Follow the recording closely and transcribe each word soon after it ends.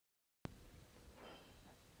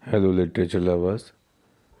Hello, literature lovers.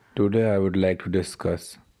 Today I would like to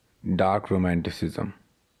discuss dark romanticism.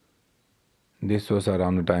 This was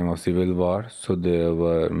around the time of Civil War, so there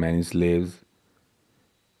were many slaves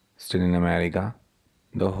still in America.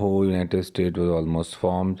 The whole United States was almost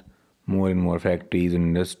formed. More and more factories and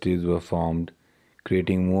industries were formed,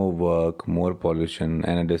 creating more work, more pollution,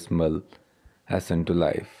 and a dismal ascent to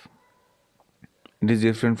life. It is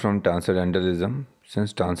different from transcendentalism,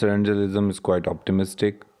 since transcendentalism is quite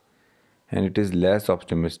optimistic and it is less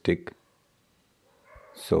optimistic.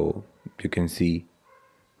 So you can see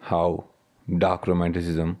how dark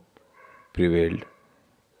romanticism prevailed.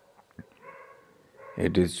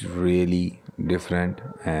 It is really different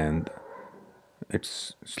and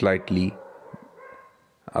it's slightly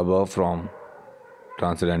above from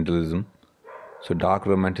transcendentalism. So dark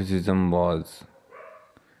romanticism was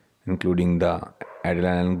including the Edgar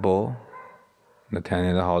Allan Poe,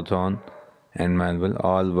 Nathaniel Hawthorne, and Manuel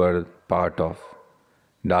all were part of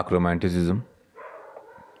dark romanticism.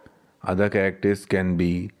 Other characters can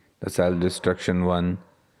be the self destruction one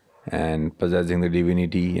and possessing the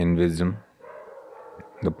divinity and wisdom.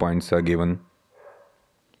 The points are given.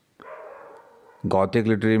 Gothic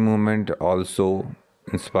literary movement also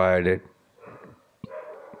inspired it,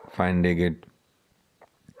 finding it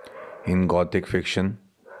in Gothic fiction.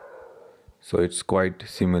 So it's quite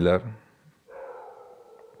similar.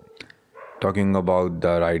 Talking about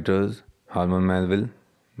the writers, Herman Melville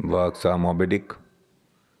works are Moby Dick,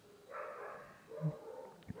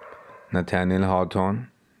 Nathaniel Hawthorne,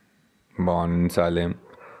 born in Salem,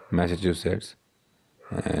 Massachusetts,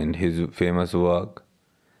 and his famous work,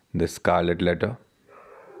 The Scarlet Letter.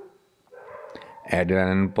 Edgar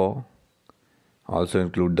Allan Poe also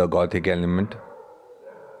include the Gothic element,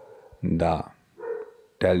 The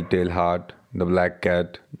Telltale Heart, The Black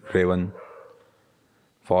Cat, Raven,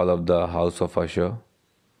 Fall of the House of Usher,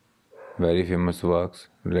 very famous works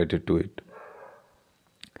related to it.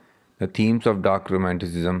 The themes of dark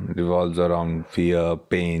romanticism revolves around fear,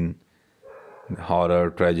 pain,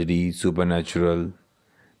 horror, tragedy, supernatural.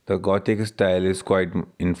 The Gothic style is quite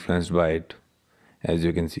influenced by it, as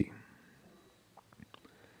you can see.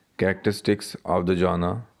 Characteristics of the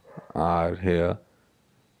genre are here,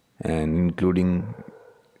 and including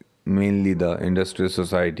mainly the industrial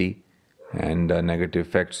society and the negative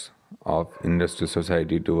effects of industrial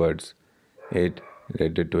society towards it,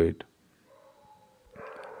 related to it.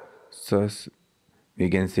 So we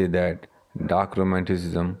can say that dark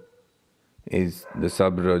romanticism is the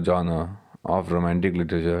subgenre of romantic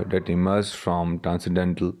literature that emerged from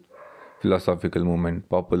transcendental philosophical movement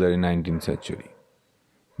popular in 19th century.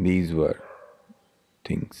 These were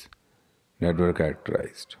things that were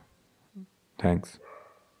characterized. Thanks.